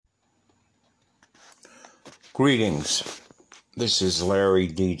Greetings. This is Larry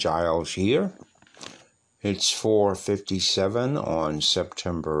D. Giles here. It's 4:57 on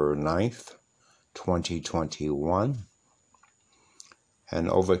September 9th, 2021. An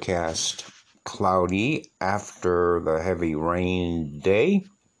overcast, cloudy after the heavy rain day,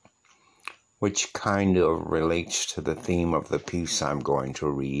 which kind of relates to the theme of the piece I'm going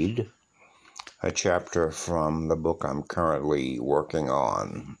to read, a chapter from the book I'm currently working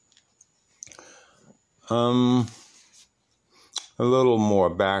on. A little more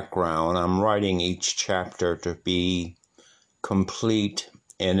background. I'm writing each chapter to be complete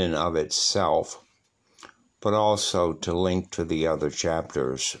in and of itself, but also to link to the other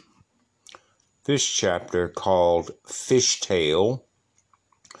chapters. This chapter, called Fishtail,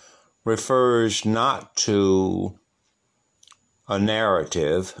 refers not to a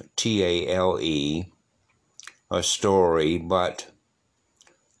narrative, T-A-L-E, a story, but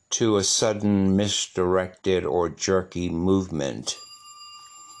to a sudden misdirected or jerky movement,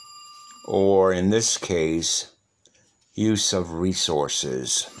 or in this case, use of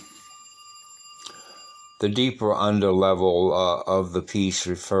resources. The deeper underlevel of the piece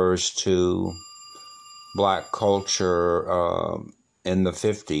refers to Black culture in the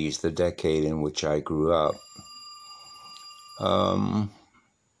 50s, the decade in which I grew up.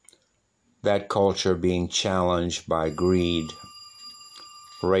 That culture being challenged by greed,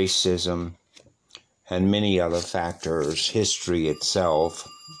 racism, and many other factors, history itself,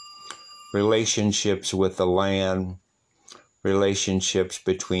 relationships with the land, relationships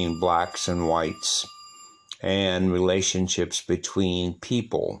between blacks and whites, and relationships between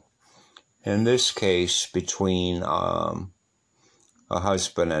people. In this case, between a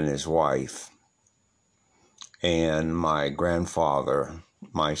husband and his wife, and my grandfather,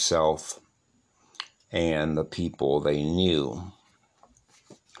 myself, and the people they knew.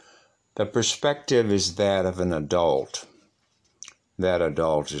 The perspective is that of an adult. That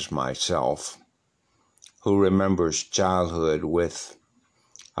adult is myself, who remembers childhood with,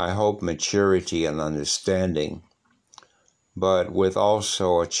 I hope, maturity and understanding, but with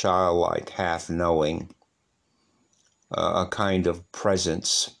also a childlike half-knowing, a kind of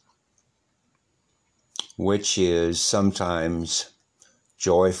presence, which is sometimes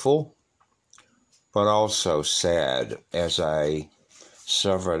joyful, but also sad, as I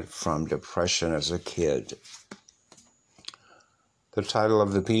suffered from depression as a kid. The title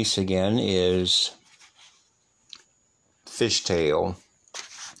of the piece again is Fishtail.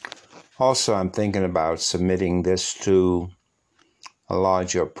 Also, I'm thinking about submitting this to a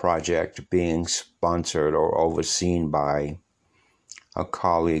larger project being sponsored or overseen by a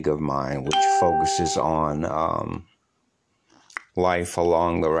colleague of mine, which focuses on life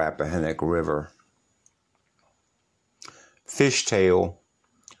along the Rappahannock River. Fishtail,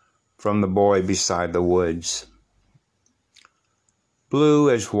 from the boy beside the woods. Blue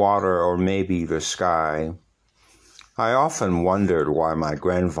as water or maybe the sky, I often wondered why my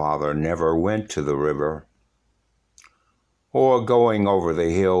grandfather never went to the river, or going over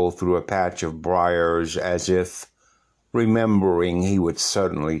the hill through a patch of briars as if remembering he would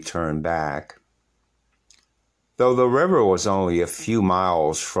certainly turn back. Though the river was only a few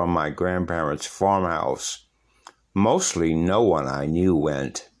miles from my grandparents' farmhouse, mostly no one I knew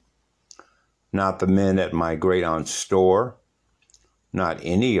went. Not the men at my great-aunt's store, not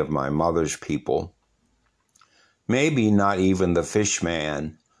any of my mother's people. Maybe not even the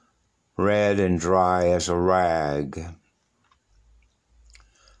fishman, red and dry as a rag,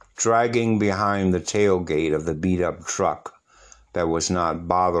 dragging behind the tailgate of the beat-up truck that was not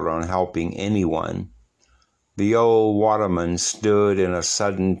bothered on helping anyone. The old waterman stood in a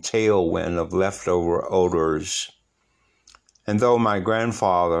sudden tailwind of leftover odors. And though my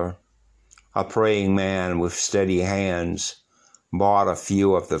grandfather, a praying man with steady hands, bought a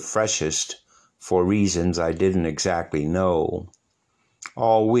few of the freshest for reasons I didn't exactly know,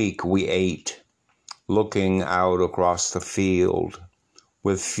 all week we ate, looking out across the field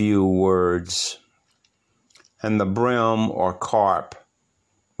with few words. And the brim or carp,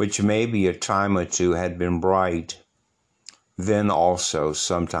 which maybe a time or two had been bright, then also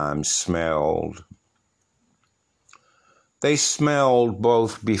sometimes smelled. They smelled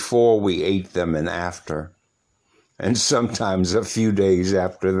both before we ate them and after, and sometimes a few days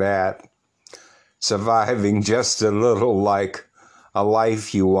after that, surviving just a little like a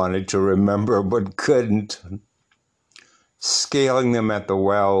life you wanted to remember but couldn't. Scaling them at the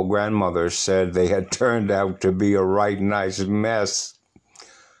well, grandmother said they had turned out to be a right nice mess,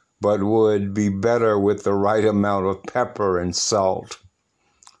 but would be better with the right amount of pepper and salt,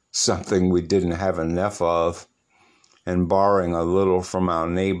 something we didn't have enough of, and borrowing a little from our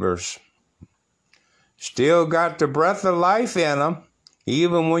neighbors. Still got the breath of life in 'em,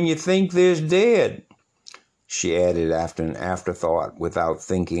 even when you think they're dead," she added after an afterthought without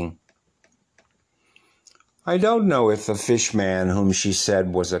thinking. I don't know if the fishman, whom she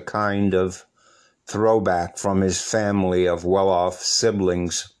said was a kind of throwback from his family of well-off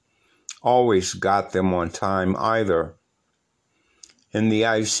siblings, always got them on time either. In the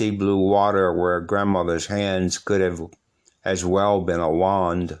icy blue water where grandmother's hands could have as well been a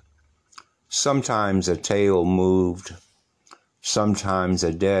wand, sometimes a tail moved, sometimes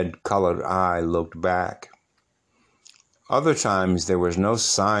a dead colored eye looked back. Other times there was no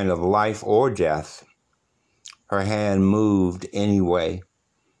sign of life or death. Her hand moved anyway,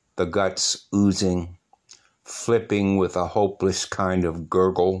 the guts oozing, flipping with a hopeless kind of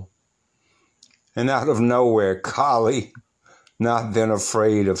gurgle. And out of nowhere, Collie, not then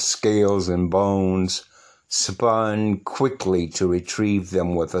afraid of scales and bones, spun quickly to retrieve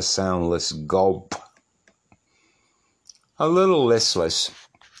them with a soundless gulp. A little listless,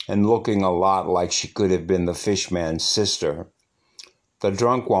 and looking a lot like she could have been the fishman's sister, the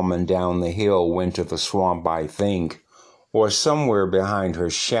drunk woman down the hill went to the swamp, I think, or somewhere behind her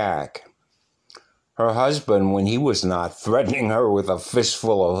shack. Her husband, when he was not threatening her with a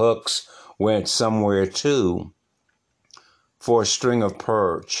fistful of hooks, went somewhere too, for a string of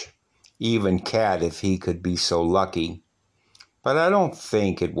perch, even cat if he could be so lucky. But I don't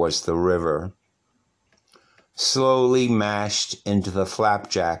think it was the river. Slowly mashed into the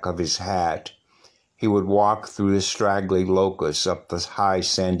flapjack of his hat, he would walk through the straggly locusts up the high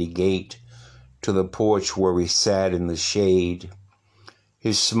sandy gate to the porch where we sat in the shade,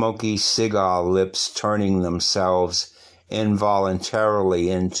 his smoky cigar lips turning themselves involuntarily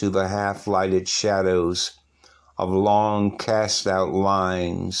into the half-lighted shadows of long cast-out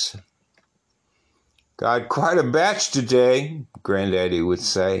lines. "Got quite a batch today," Granddaddy would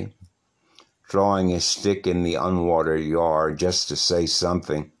say, drawing his stick in the unwatered yard just to say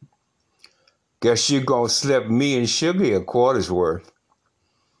something. "Guess you gonna slip me and Sugar a quarter's worth.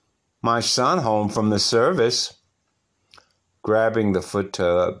 My son home from the service." Grabbing the foot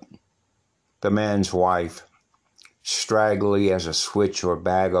tub, the man's wife, straggly as a switch or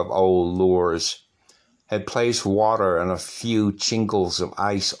bag of old lures, had placed water and a few chinkles of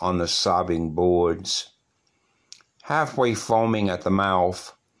ice on the sobbing boards. Halfway foaming at the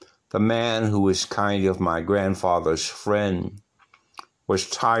mouth, the man, who was kind of my grandfather's friend, was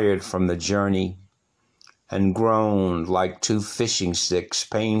tired from the journey and groaned like two fishing sticks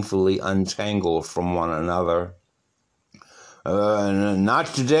painfully untangled from one another. Not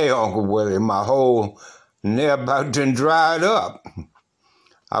today, Uncle Willie. My hole near about done dried up.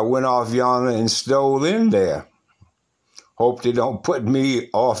 I went off yonder and stole in there. Hope they don't put me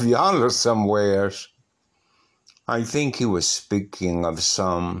off yonder somewheres." I think he was speaking of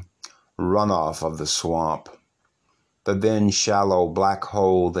some runoff of the swamp, the then shallow black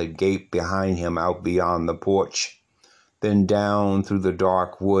hole that gaped behind him out beyond the porch, then down through the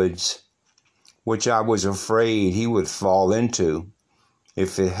dark woods, which I was afraid he would fall into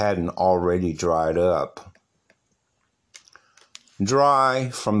if it hadn't already dried up. Dry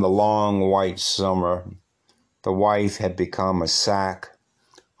from the long white summer, the wife had become a sack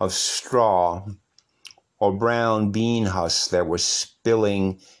of straw or brown bean husks that were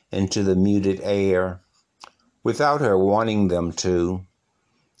spilling into the muted air without her wanting them to,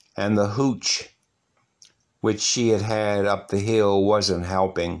 and the hooch which she had had up the hill wasn't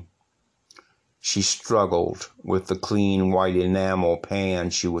helping. She struggled with the clean white enamel pan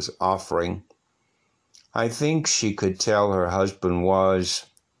she was offering. I think she could tell her husband was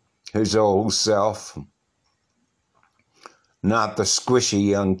his old self, not the swishy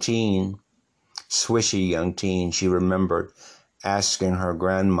young teen, she remembered asking her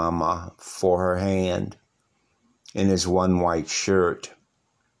grandmama for her hand in his one white shirt.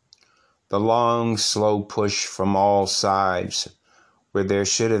 The long, slow push from all sides, where there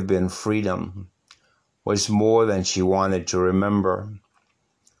should have been freedom, was more than she wanted to remember,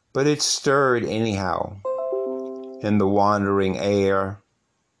 but it stirred anyhow in the wandering air.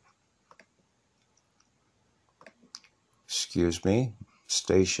 Excuse me,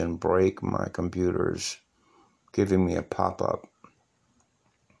 station break, my computer's giving me a pop-up.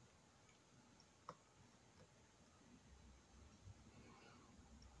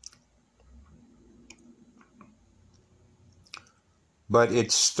 But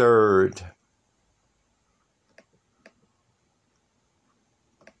it stirred.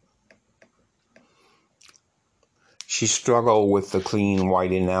 She struggled with the clean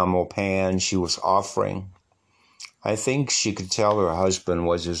white enamel pan she was offering. I think she could tell her husband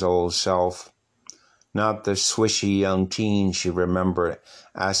was his old self, not the swishy young teen she remembered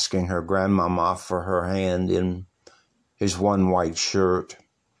asking her grandmama for her hand in his one white shirt.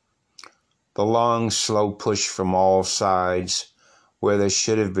 The long, slow push from all sides, where there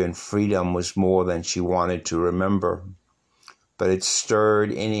should have been freedom, was more than she wanted to remember. But it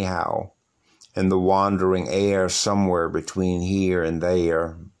stirred anyhow, in the wandering air somewhere between here and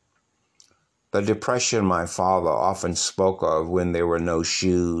there. The depression my father often spoke of when there were no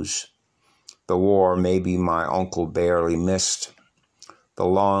shoes. The war maybe my uncle barely missed. The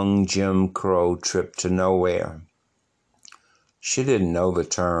long Jim Crow trip to nowhere. She didn't know the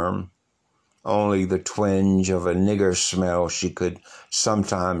term, only the twinge of a nigger smell she could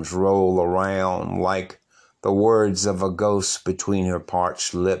sometimes roll around like the words of a ghost between her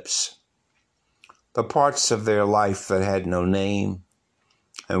parched lips. The parts of their life that had no name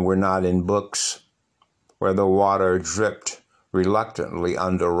and were not in books, where the water dripped reluctantly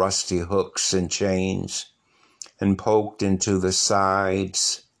under rusty hooks and chains and poked into the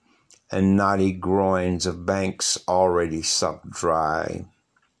sides and knotty groins of banks already sucked dry.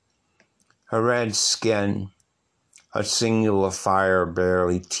 Her red skin, a singular fire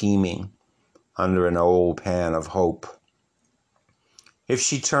barely teeming under an old pan of hope. If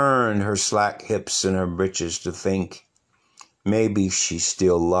she turned her slack hips and her breeches to think, maybe she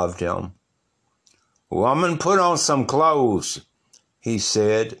still loved him. "Woman, put on some clothes," he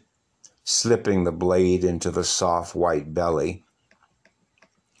said, slipping the blade into the soft white belly.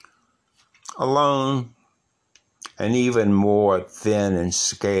 Alone, and even more thin and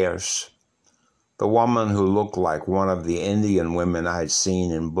scarce, the woman who looked like one of the Indian women I had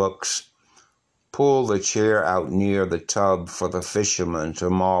seen in books pulled the chair out near the tub for the fisherman to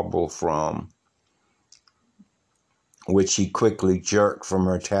marble from, which he quickly jerked from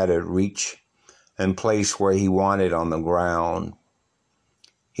her tattered reach and placed where he wanted on the ground.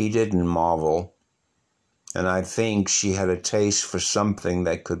 He didn't marvel, and I think she had a taste for something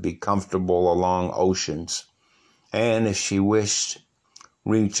that could be comfortable along oceans, and if she wished,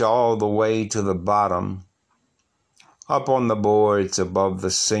 reach all the way to the bottom. Up on the boards above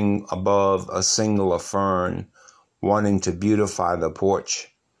a singular fern, wanting to beautify the porch,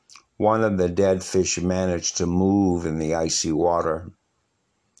 one of the dead fish managed to move in the icy water.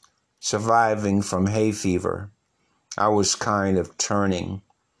 Surviving from hay fever, I was kind of turning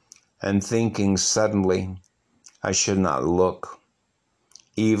and thinking suddenly I should not look.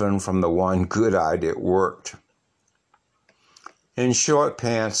 Even from the one good eye it worked. In short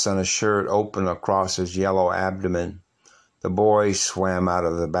pants and a shirt open across his yellow abdomen, the boy swam out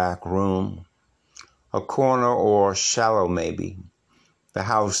of the back room. A corner or shallow maybe. The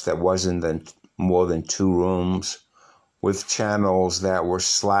house that wasn't more than 2 rooms, with channels that were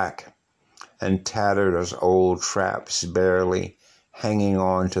slack and tattered as old traps, barely hanging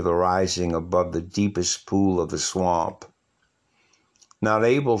on to the rising above the deepest pool of the swamp. Not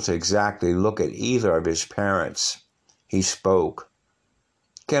able to exactly look at either of his parents, he spoke.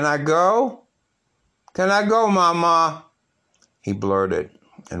 "Can I go? Can I go, Mama?" he blurted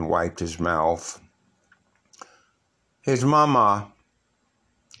and wiped his mouth. His mama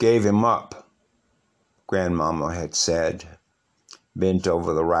gave him up, Grandmama had said, bent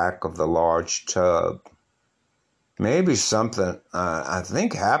over the rack of the large tub. Maybe something, I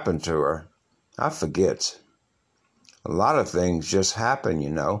think, happened to her. I forget. A lot of things just happen, you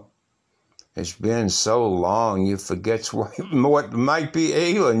know. It's been so long you forget what might be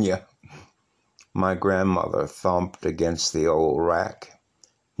ailing you. My grandmother thumped against the old rack,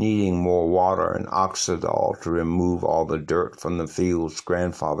 needing more water and oxidol to remove all the dirt from the fields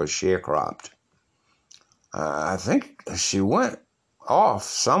grandfather sharecropped. I think she went off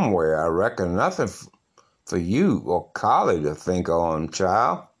somewhere, I reckon. Nothing for you or Collie to think on,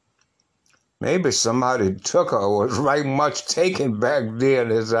 child. Maybe somebody took her. It was right much taken back then,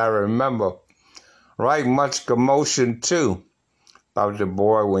 as I remember. Right much commotion, too, about the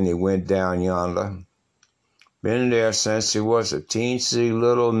boy when he went down yonder. Been there since he was a teensy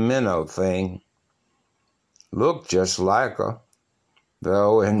little minnow thing. Looked just like her,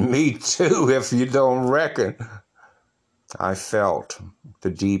 though, and me too, if you don't reckon. I felt the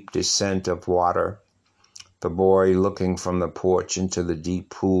deep descent of water, the boy looking from the porch into the deep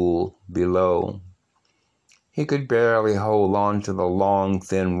pool below. He could barely hold on to the long,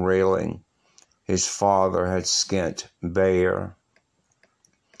 thin railing his father had skint bare.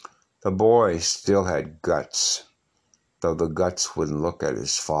 The boy still had guts, though the guts wouldn't look at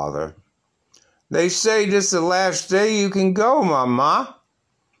his father. "They say this is the last day you can go, Mama,"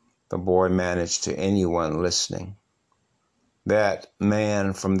 the boy managed to anyone listening. That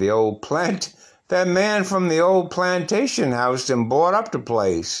man from the old plantation house and bought up the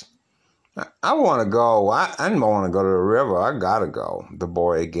place. I want to go. I don't want to go to the river. I gotta go, the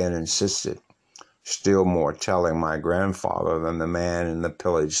boy again insisted, still more telling my grandfather than the man in the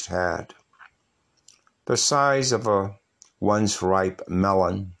pillaged hat. The size of a once ripe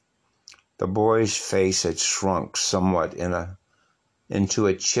melon, the boy's face had shrunk somewhat into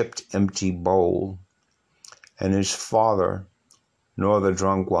a chipped empty bowl, and his father, nor the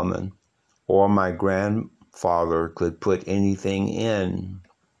drunk woman, or my grandfather could put anything in.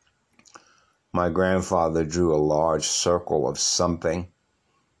 My grandfather drew a large circle of something,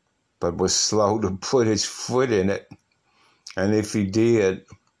 but was slow to put his foot in it, and if he did,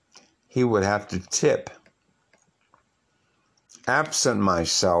 he would have to tip. Absent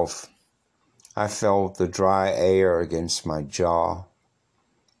myself, I felt the dry air against my jaw,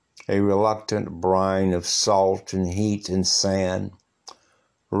 a reluctant brine of salt and heat and sand,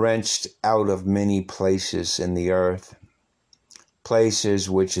 wrenched out of many places in the earth, places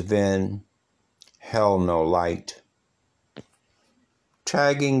which then held no light.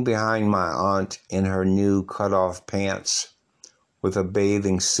 Tagging behind my aunt in her new cut-off pants with a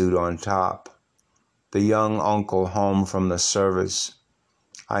bathing suit on top, the young uncle home from the service,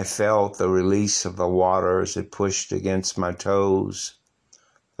 I felt the release of the water as it pushed against my toes,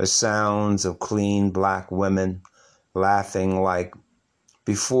 the sounds of clean black women laughing like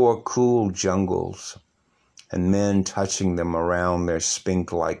before cool jungles, and men touching them around their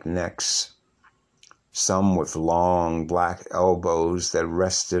sphinx-like necks, some with long black elbows that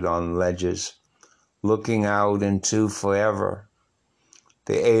rested on ledges, looking out into forever.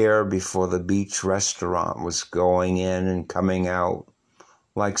 The air before the beach restaurant was going in and coming out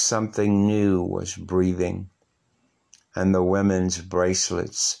like something new was breathing, and the women's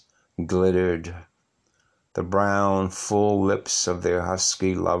bracelets glittered. The brown, full lips of their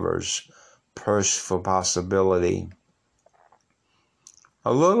husky lovers pursed for possibility.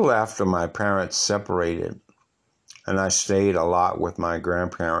 A little after my parents separated, and I stayed a lot with my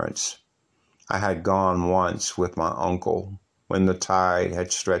grandparents. I had gone once with my uncle when the tide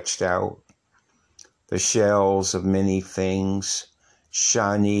had stretched out. The shells of many things,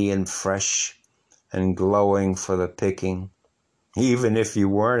 shiny and fresh and glowing for the picking, even if you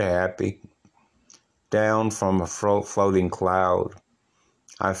weren't happy. Down from a floating cloud,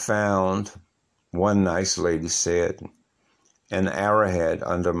 I found, one nice lady said, an arrowhead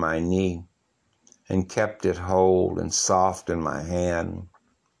under my knee, and kept it whole and soft in my hand.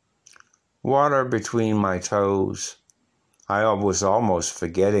 Water between my toes. I was almost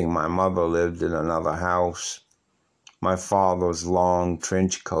forgetting my mother lived in another house, my father's long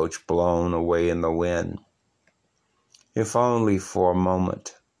trench coat blown away in the wind. If only for a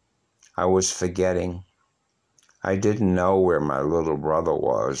moment, I was forgetting. I didn't know where my little brother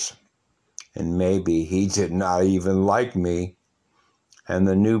was, and maybe he did not even like me, and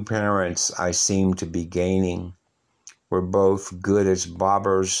the new parents I seemed to be gaining were both good as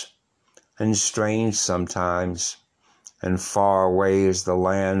bobbers and strange sometimes, and far away as the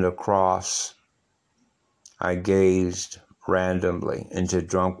land across. I gazed randomly into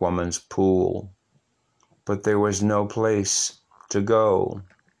Drunk Woman's pool, but there was no place to go.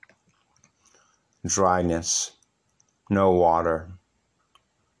 Dryness, no water.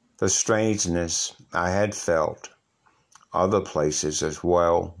 The strangeness I had felt other places as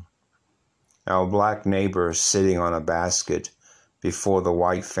well. Our black neighbor sitting on a basket before the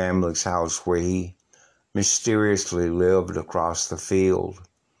white family's house where he mysteriously lived across the field,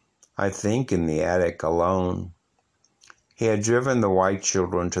 I think in the attic alone. He had driven the white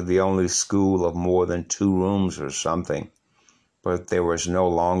children to the only school of more than 2 rooms or something, but there was no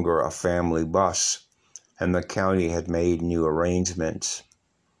longer a family bus, and the county had made new arrangements.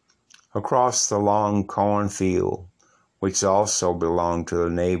 Across the long cornfield, which also belonged to the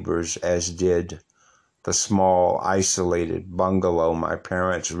neighbors, as did the small, isolated bungalow my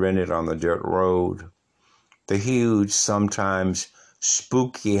parents rented on the dirt road, the huge, sometimes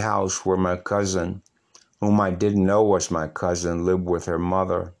spooky house where my cousin, whom I didn't know was my cousin, lived with her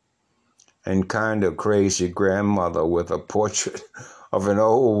mother, and kind of crazy grandmother with a portrait of an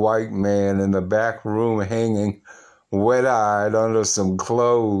old white man in the back room hanging wet-eyed under some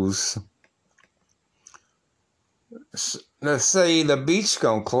clothes. Let's say the beach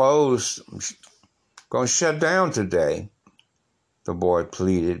gonna shut down today, the boy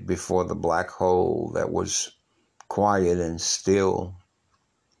pleaded before the black hole that was quiet and still.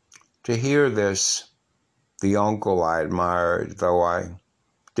 To hear this, the uncle I admired, though I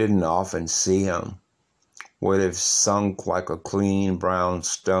didn't often see him, would have sunk like a clean brown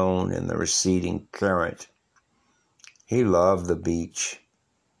stone in the receding current. He loved the beach,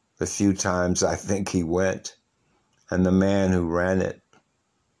 the few times I think he went, and the man who ran it.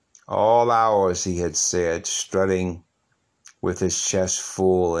 All hours, he had said, strutting with his chest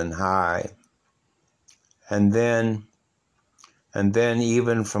full and high. And then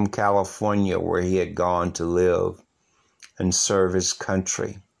even from California, where he had gone to live and serve his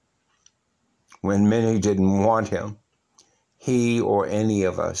country, when many didn't want him, he or any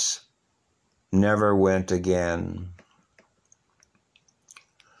of us never went again.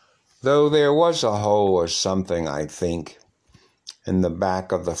 Though there was a hole or something, I think, in the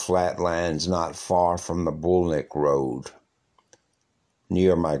back of the flatlands not far from the Bullneck Road,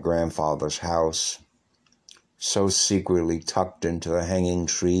 near my grandfather's house, so secretly tucked into the hanging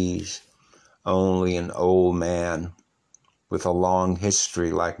trees, only an old man with a long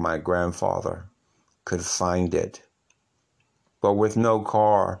history like my grandfather could find it. But with no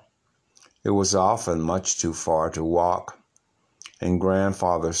car, it was often much too far to walk. And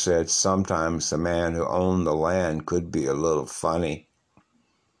grandfather said sometimes the man who owned the land could be a little funny.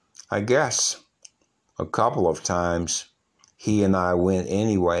 I guess a couple of times he and I went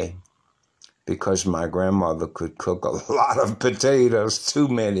anyway, because my grandmother could cook a lot of potatoes, too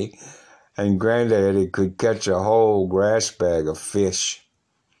many, and Granddaddy could catch a whole grass bag of fish.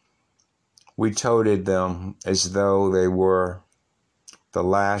 We toted them as though they were the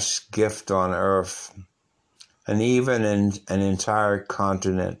last gift on earth, and even in an entire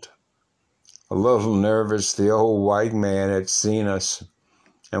continent. A little nervous, the old white man had seen us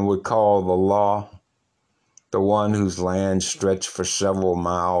and would call the law, the one whose land stretched for several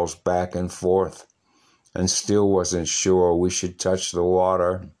miles back and forth, and still wasn't sure we should touch the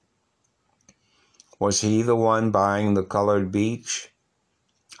water. Was he the one buying the colored beach?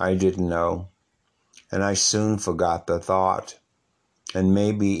 I didn't know, and I soon forgot the thought, and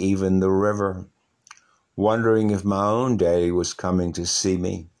maybe even the river, wondering if my own daddy was coming to see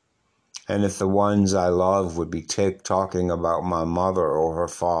me, and if the ones I loved would be talking about my mother or her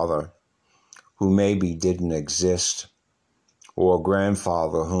father, who maybe didn't exist, or a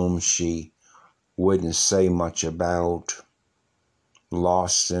grandfather whom she wouldn't say much about,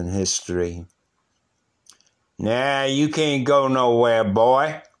 lost in history. "Nah, you can't go nowhere,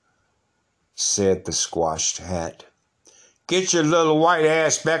 boy," said the squashed hat. "Get your little white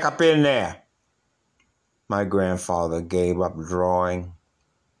ass back up in there." My grandfather gave up drawing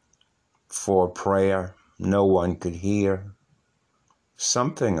for a prayer no one could hear.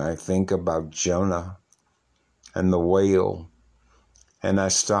 Something, I think, about Jonah and the whale, and I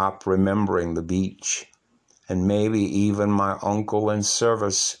stopped remembering the beach, and maybe even my uncle in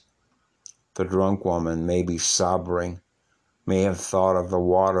service. The drunk woman, maybe sobbing, may have thought of the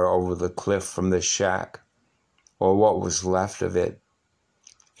water over the cliff from the shack, or what was left of it,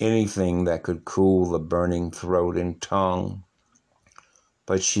 anything that could cool the burning throat and tongue.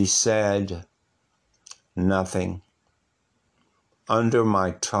 But she said nothing. Under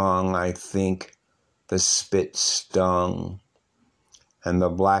my tongue, I think, the spit stung, and the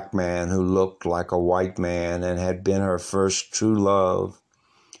black man who looked like a white man and had been her first true love,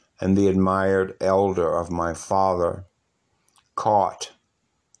 and the admired elder of my father, caught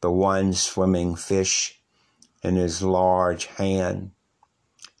the one swimming fish in his large hand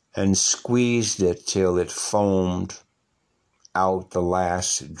and squeezed it till it foamed out the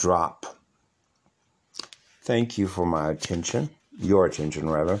last drop. Thank you for my attention, your attention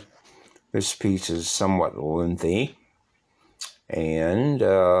rather. This piece is somewhat lengthy, and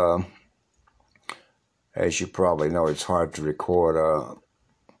as you probably know, it's hard to record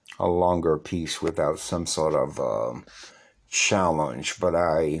a longer piece without some sort of challenge, but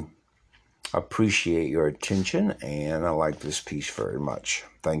I appreciate your attention, and I like this piece very much.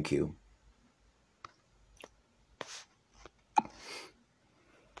 Thank you.